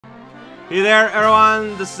Hey there,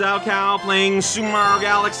 everyone. This is Cow playing Super Mario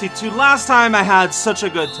Galaxy 2. Last time I had such a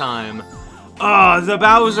good time. The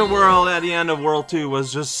Bowser World at the end of World 2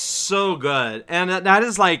 was just so good. And that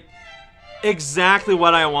is like exactly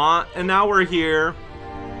what I want. And now we're here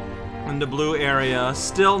in the blue area.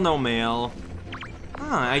 Still no mail.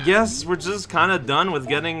 I guess we're just kind of done with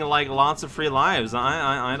getting like lots of free lives.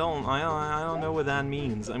 I don't know what that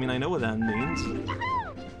means. I mean, I know what that means.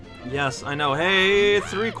 Yes, I know. Hey,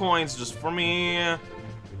 3 coins just for me.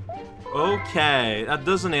 Okay, that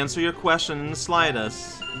doesn't answer your question in the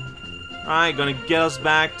slightest. Alright, gonna get us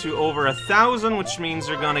back to over 1,000, which means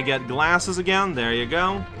you're gonna get glasses again. There you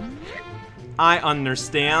go. I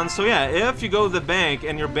understand. So yeah, if you go to the bank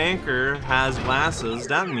and your banker has glasses,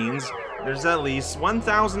 that means there's at least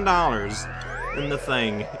 $1,000 in the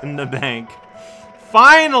thing, in the bank.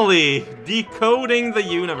 Finally! Decoding the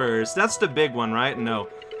universe. That's the big one, right? No.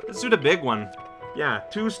 Let's do the big one. Yeah,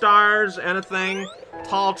 2 stars and a thing.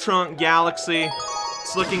 Tall trunk galaxy.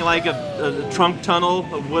 It's looking like a trunk tunnel,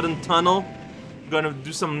 a wooden tunnel. Gonna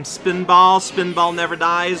do some spinball. Spinball never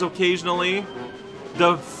dies occasionally.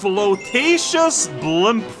 The Flotacious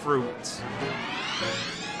Blimp fruit.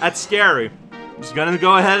 That's scary. I'm just gonna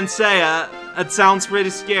go ahead and say it. That sounds pretty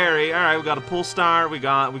scary. Alright, we got a pull star. We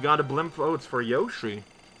got a blimp. Oh, it's for Yoshi.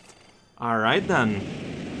 Alright then.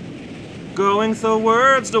 Going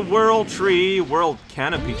towards the world tree, world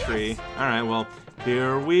canopy tree. Alright, well,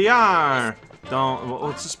 here we are. Oh,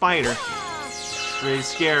 it's a spider. It's really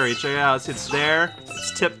scary. Check it out. It's there.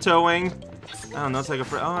 It's tiptoeing. I don't know, it's like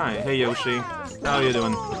a alright, hey Yoshi. How are you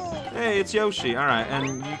doing? Hey, it's Yoshi. Alright,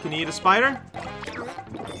 and you can eat a spider?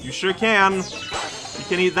 You sure can. You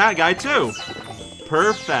can eat that guy too.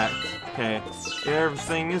 Perfect. Okay.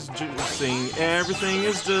 Everything is juicing. Everything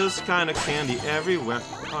is just kind of candy everywhere.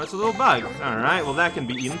 Oh, it's a little bug. Alright, well that can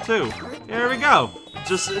be eaten too. Here we go.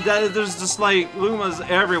 There's just like Lumas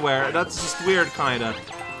everywhere. That's just weird, kinda.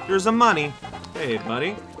 Here's some money. Hey,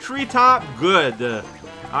 buddy. Treetop, good.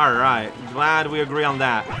 Alright, glad we agree on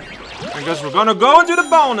that. I guess we're gonna go into the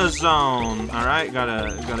bonus zone. Alright,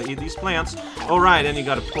 gotta eat these plants. Alright, and you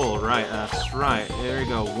gotta pull. Right, that's right. There you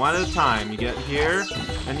go. One at a time. You get here,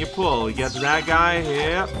 and you pull. You get to that guy.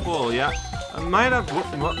 Yeah, pull. Yeah. I might have.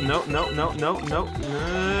 No.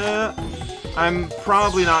 I'm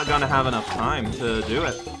probably not gonna have enough time to do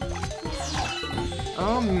it.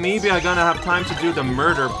 Oh, maybe I'm gonna have time to do the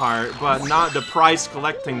murder part, but not the prize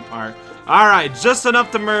collecting part. Alright, just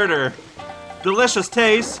enough to murder. Delicious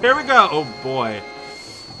taste. Here we go. Oh boy.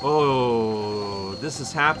 Oh, this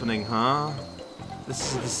is happening, huh?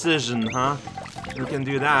 This is a decision, huh? We can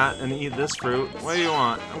do that and eat this fruit. What do you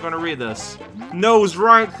want? I'm gonna read this. Nose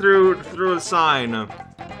right through the sign.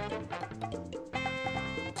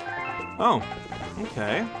 Oh,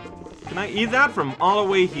 okay. Can I eat that from all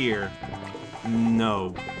the way here?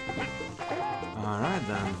 No. Alright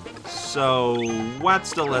then. So,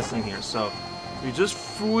 what's the lesson here? So, you just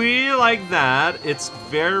flee like that. It's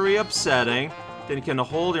very upsetting. Then you can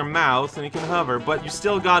hold your mouth and you can hover, but you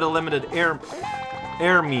still got a limited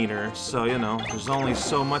air meter. So, you know, there's only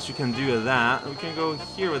so much you can do with that. We can go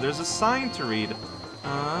here where there's a sign to read.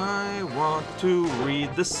 I want to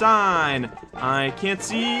read the sign. I can't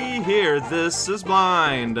see here. This is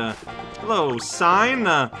blind. Hello, sign.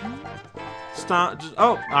 Stop.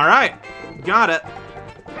 Oh, all right. Got it.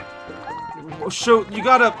 So you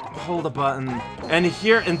gotta hold a button, and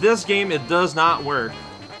here in this game it does not work,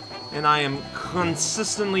 and I am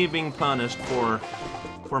consistently being punished for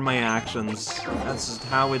my actions. That's just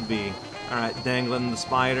how it be. All right, dangling the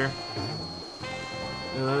spider.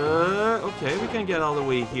 Okay, we can get all the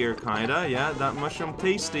way here, kinda. Yeah, that mushroom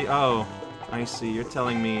tasty. Oh, I see. You're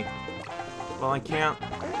telling me. Well, I can't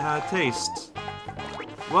taste.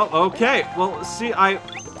 Well, okay. Well, see,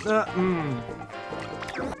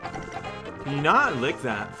 Can you not lick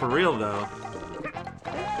that? For real, though.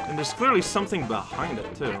 And there's clearly something behind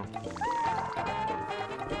it, too.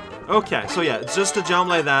 Okay, so yeah, it's just a jump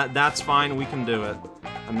like that. That's fine, we can do it.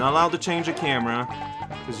 I'm not allowed to change the camera,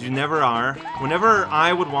 because you never are. Whenever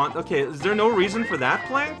I would want... Okay, is there no reason for that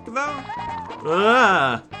plank, though?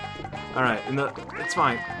 Ugh! Alright, it's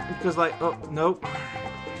fine. Because, like... Oh, nope.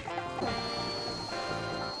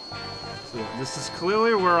 So yeah, this is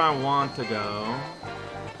clearly where I want to go.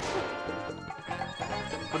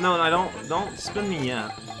 But no, I don't spin me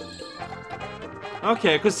yet.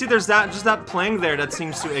 Okay, because see, there's just that plank there that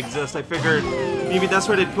seems to exist. I figured maybe that's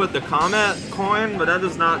where they'd put the comet coin, but that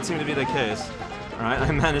does not seem to be the case. Alright, I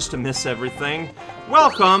managed to miss everything.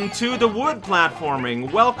 Welcome to the wood platforming.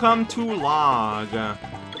 Welcome to Log.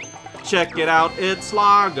 Check it out, it's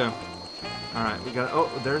Log. Alright, we got...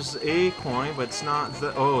 Oh, there's a coin, but it's not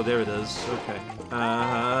the... Oh, there it is. Okay.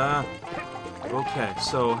 Okay,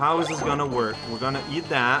 so how is this gonna work? We're gonna eat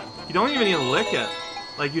that. You don't even need to lick it.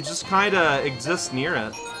 Like, you just kinda exist near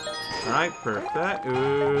it. Alright, perfect.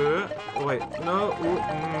 Wait, no.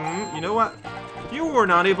 You know what? You were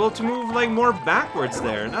not able to move, like, more backwards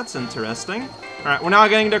there. That's interesting. Alright, we're not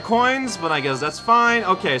getting the coins, but I guess that's fine.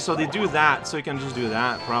 Okay, so they do that, so you can just do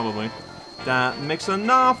that, probably. That makes an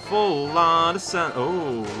awful lot of sense.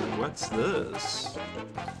 Oh, what's this?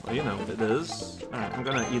 Well, you know what it is. Alright, I'm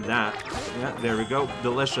gonna eat that. Yeah, there we go.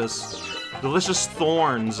 Delicious. Delicious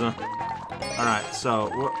thorns. Alright, so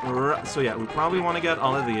yeah, we probably want to get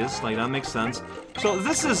all of these. Like, that makes sense. So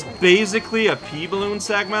this is basically a P-balloon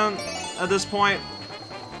segment at this point.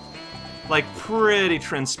 Like, pretty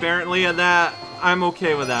transparently at that. I'm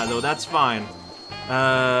okay with that, though. That's fine.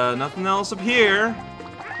 Nothing else up here.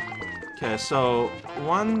 Okay, so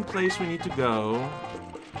one place we need to go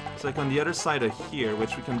is like on the other side of here,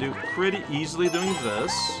 which we can do pretty easily doing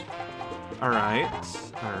this. Alright,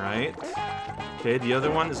 alright. Okay, the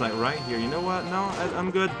other one is like right here. You know what? No,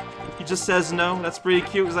 I'm good. He just says no. That's pretty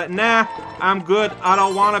cute. He's like, nah, I'm good. I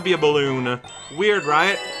don't want to be a balloon. Weird,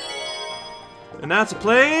 right? And that's a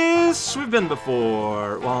place we've been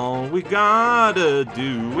before. All we gotta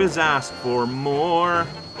do is ask for more.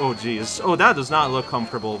 Oh, geez. Oh, that does not look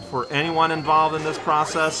comfortable for anyone involved in this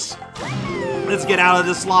process. Let's get out of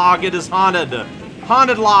this log. It is haunted.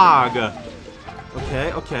 Haunted log.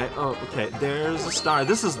 Okay, okay. Oh, okay. There's a star.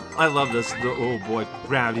 This is... I love this. Oh, boy.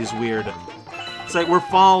 Gravity's weird. It's like we're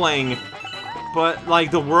falling, but, like,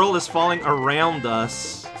 the world is falling around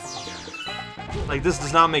us. Like, this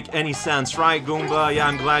does not make any sense, right, Goomba? Yeah,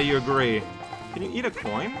 I'm glad you agree. Can you eat a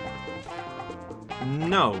coin?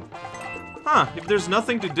 No. Huh, if there's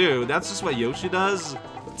nothing to do, that's just what Yoshi does.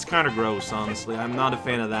 It's kind of gross, honestly. I'm not a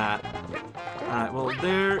fan of that. Alright, well,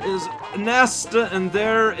 there is a nest, and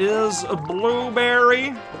there is a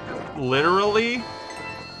blueberry. Literally.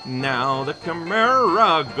 Now the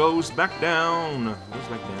camera goes back down. Goes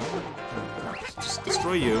back down? Just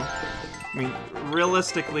destroy you. I mean,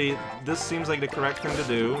 realistically, this seems like the correct thing to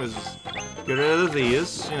do, is get rid of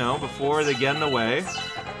these, you know, before they get in the way.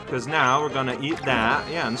 Because now we're gonna eat that,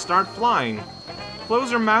 yeah, and start flying.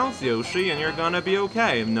 Close your mouth, Yoshi, and you're gonna be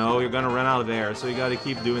okay. No, you're gonna run out of air, so you gotta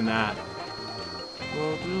keep doing that.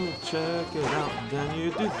 Well, do check it out, then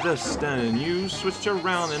you do this, then you switch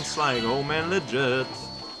around, and it's like, oh man, legit.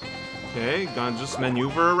 Okay, gonna just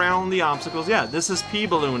maneuver around the obstacles. Yeah, this is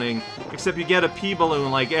P-ballooning, except you get a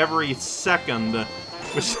P-balloon like every second,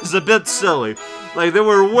 which is a bit silly. Like, there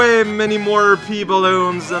were way many more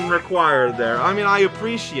P-balloons than required there. I mean, I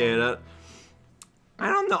appreciate it. I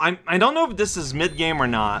don't know. I don't know if this is mid-game or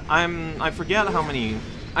not. I forget how many...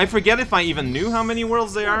 I forget if I even knew how many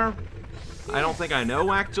worlds there are. I don't think I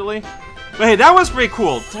know, actually. But hey, that was pretty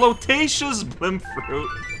cool. Flotacious Blimp fruit.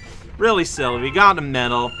 Really silly. We got a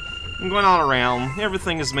medal. I'm going all around.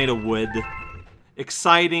 Everything is made of wood.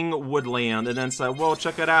 Exciting woodland. And then it's like, whoa,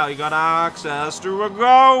 check it out. You got access to a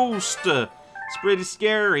ghost. It's pretty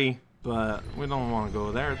scary. But we don't want to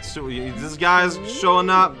go there. This guy's showing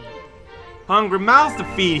up. Hungry mouth to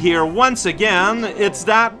feed here once again. It's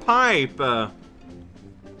that pipe.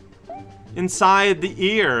 Inside the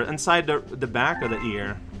ear. Inside the back of the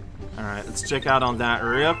ear. Alright, let's check out on that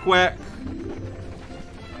real quick.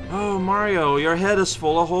 Oh, Mario, your head is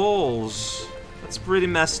full of holes. That's pretty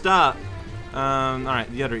messed up.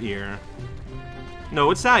 Alright, the other ear.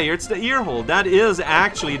 No, it's that ear. It's the ear hole. That is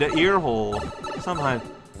actually the ear hole. Somehow.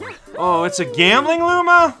 Oh, it's a gambling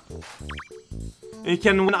Luma? You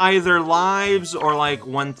can win either lives or, like,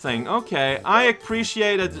 one thing. Okay, I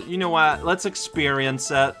appreciate it. You know what? Let's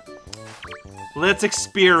experience it. Let's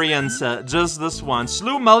experience it. Just this once.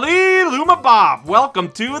 Luma Lee, Luma Bob. Welcome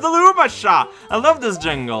to the Luma Shop. I love this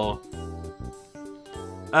jingle.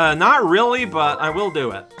 Not really, but I will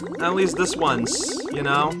do it. At least this once, you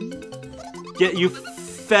know? Get you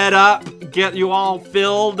fed up. Get you all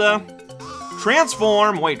filled.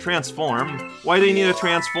 Transform. Wait, transform? Why do you need to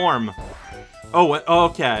transform? Oh,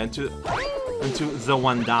 okay. Into the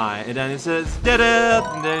one die. And then it says, did it!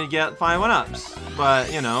 And then you get 5 1-ups.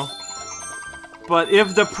 But, you know. But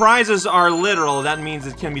if the prizes are literal, that means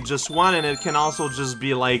it can be just one, and it can also just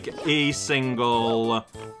be like a single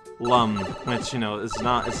lump, which, you know, it's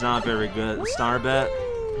not very good. Starbit,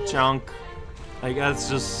 chunk, like it's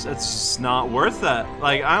just not worth it.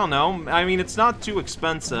 Like, I don't know. I mean, it's not too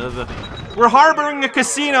expensive. We're harboring a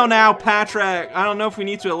casino now, Patrick. I don't know if we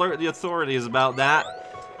need to alert the authorities about that.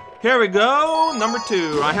 Here we go, number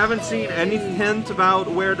 2. I haven't seen any hint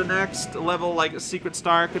about where the next level, like, secret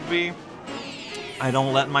star could be. I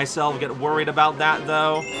don't let myself get worried about that,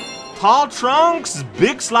 though. Tall trunks,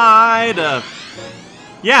 big slide.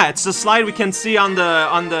 Yeah, it's the slide we can see on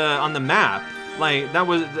the map. Like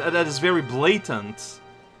that is very blatant.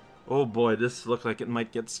 Oh boy, this looks like it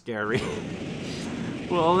might get scary.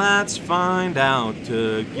 Well, let's find out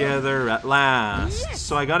together at last.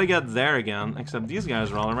 So I gotta get there again, except these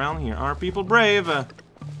guys are all around here. Are people brave?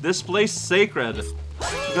 This place sacred.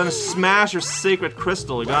 You're gonna smash your sacred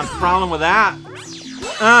crystal. You got a problem with that?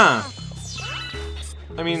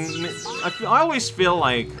 I mean, I always feel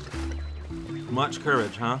like much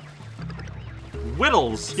courage, huh?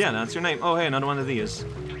 Whittles, yeah, that's your name. Oh, hey, another one of these.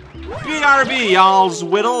 BRB, y'all's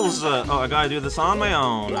Whittles. Oh, I gotta do this on my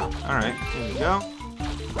own. All right, here we go.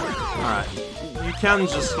 All right, you can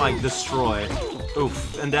just like destroy.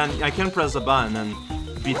 Oof, and then I can press a button and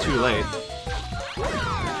be too late.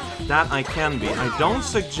 That I can be. I don't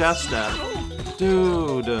suggest that.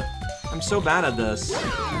 Dude, I'm so bad at this.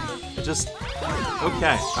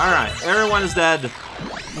 Okay, alright. Everyone is dead.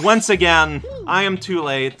 Once again, I am too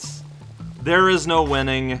late. There is no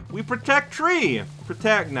winning. We protect tree.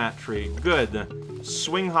 Protect that tree. Good.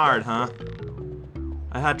 Swing hard, huh?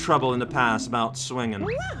 I had trouble in the past about swinging.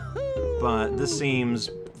 But this seems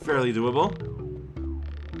fairly doable.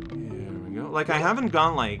 Here we go. Like, I haven't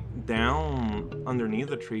gone, like, down underneath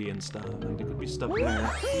the tree and stuff. Like, there could be stuff there.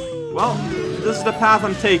 Well, this is the path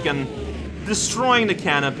I'm taking. Destroying the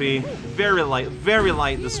canopy. Very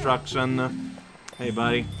light destruction. Hey,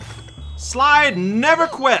 buddy. Slide, never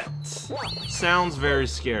quit! Sounds very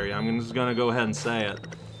scary. I'm just gonna go ahead and say it.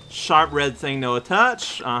 Sharp red thing, no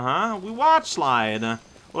touch. We watch slide. Well,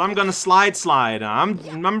 I'm gonna slide.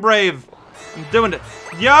 I'm brave. I'm doing it.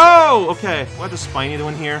 Yo! Okay, what is Spiny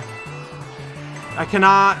doing here? I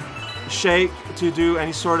cannot shake to do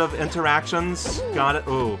any sort of interactions. Got it.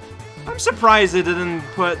 Oh. I'm surprised they didn't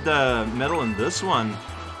put the metal in this one.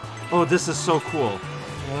 Oh, this is so cool.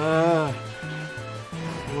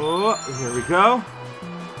 Oh, here we go.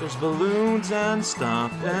 There's balloons and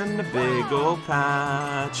stuff and a big old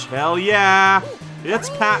patch. Hell yeah! It's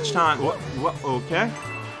patch time. What? Okay.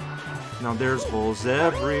 Now there's holes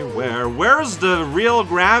everywhere. Where's the real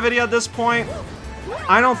gravity at this point?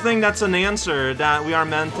 I don't think that's an answer that we are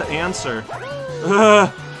meant to answer.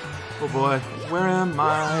 Oh boy. Where am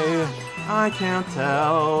I? I can't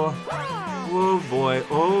tell. Oh boy.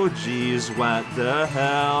 Oh geez. What the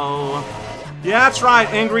hell? Yeah, that's right.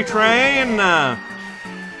 Angry train.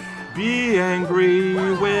 Be angry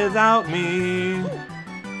without me.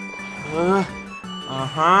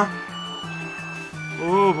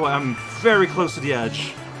 Oh boy, I'm very close to the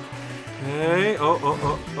edge. Okay.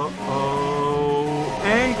 Oh.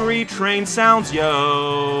 Angry train sounds,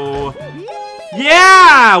 yo.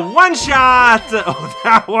 Yeah! One shot! Oh,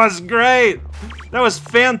 that was great. That was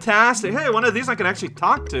fantastic. Hey, one of these I can actually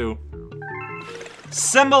talk to.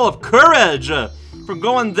 Symbol of courage. For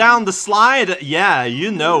going down the slide. Yeah,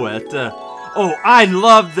 you know it. Oh, I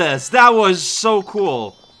love this. That was so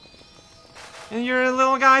cool. And you're a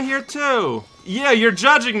little guy here too. Yeah, you're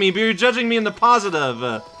judging me, but you're judging me in the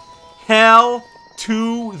positive. Hell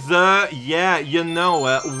to the... Yeah, you know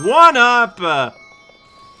it. One up!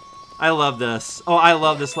 I love this. Oh, I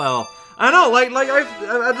love this level. I know, like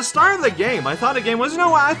at the start of the game, I thought the game was, you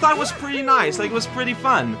know what, I thought it was pretty nice. Like, it was pretty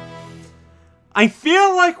fun. I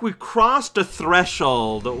feel like we crossed the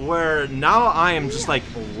threshold where now I am just, like,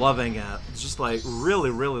 loving it. Just, like, really,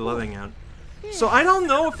 really loving it. So I don't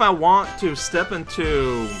know if I want to step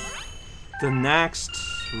into the next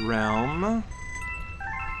realm.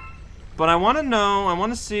 But I want to know, I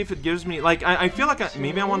want to see if it gives me, like, I feel like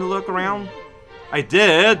maybe I want to look around. I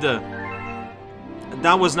did!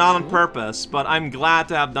 That was not on purpose, but I'm glad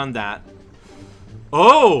to have done that.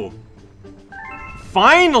 Oh!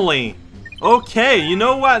 Finally! Okay, you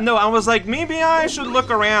know what? No, I was like, maybe I should look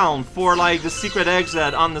around for, like, the secret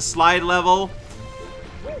exit on the slide level.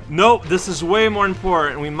 Nope, this is way more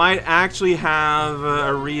important. We might actually have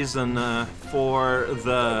a reason for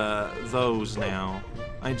those now.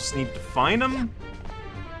 I just need to find him?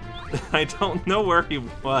 I don't know where he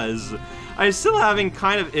was. I'm still having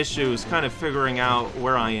kind of issues kind of figuring out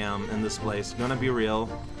where I am in this place. Gonna be real.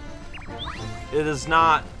 It is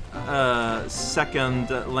not second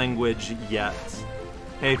language yet.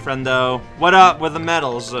 Hey, friendo. What up with the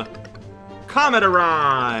medals? Comet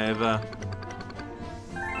arrive!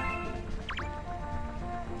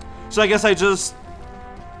 So I guess I just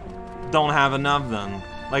don't have enough then.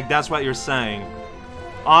 Like, that's what you're saying.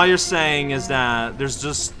 All you're saying is that there's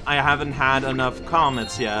just... I haven't had enough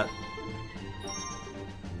comets yet.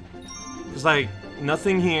 Because, like,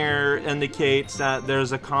 nothing here indicates that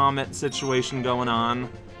there's a comet situation going on.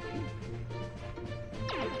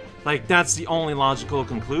 Like, that's the only logical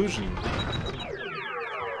conclusion.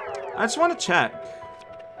 I just want to check.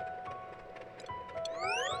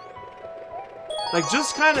 Like,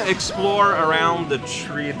 just kind of explore around the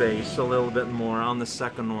tree base a little bit more on the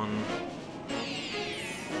second one.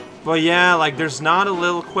 But yeah, like, there's not a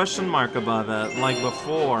little question mark above it, like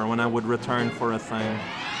before, when I would return for a thing.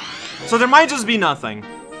 So there might just be nothing.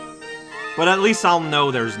 But at least I'll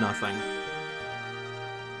know there's nothing.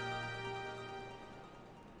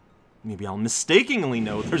 Maybe I'll mistakenly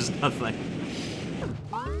know there's nothing.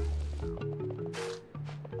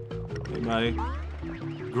 Hey, buddy.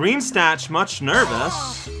 Green Statch, much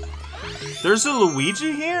nervous. There's a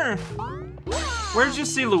Luigi here? Where'd you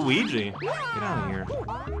see Luigi? Get out of here.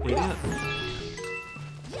 Idiot.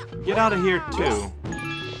 Get out of here, too.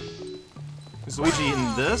 Is Luigi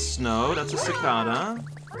eating this? No, that's a cicada.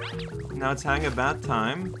 Now it's having a bad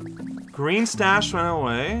time. Green Stash went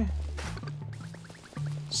away.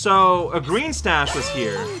 So, a Green Stash was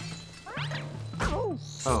here.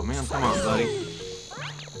 Oh, man, come on, buddy.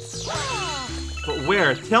 But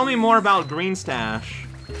where? Tell me more about Green Stash.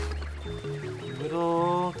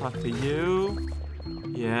 Little, talk to you.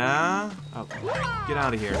 Yeah? Oh, get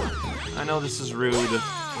out of here. I know this is rude.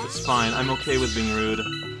 It's fine. I'm okay with being rude.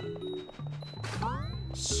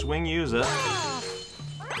 Swing, use it.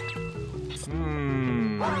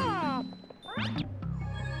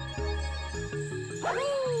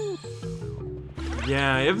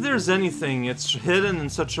 Yeah, if there's anything, it's hidden in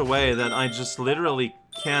such a way that I just literally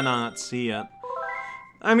cannot see it.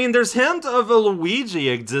 I mean, there's hint of a Luigi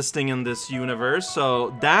existing in this universe,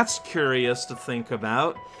 so that's curious to think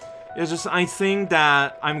about. It's just, I think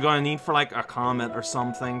that I'm gonna need for like a comet or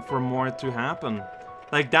something for more to happen.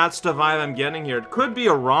 Like, that's the vibe I'm getting here. It could be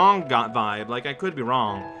a wrong vibe, like I could be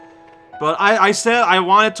wrong. But I said I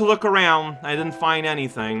wanted to look around, I didn't find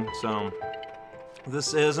anything, so...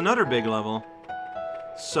 This is another big level.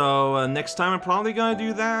 So, next time I'm probably gonna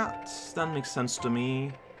do that. That makes sense to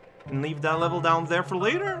me. And leave that level down there for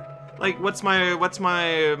later? Like, what's my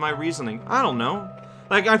reasoning? I don't know.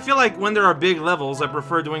 Like, I feel like when there are big levels, I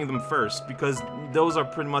prefer doing them first, because those are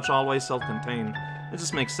pretty much always self-contained. It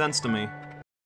just makes sense to me.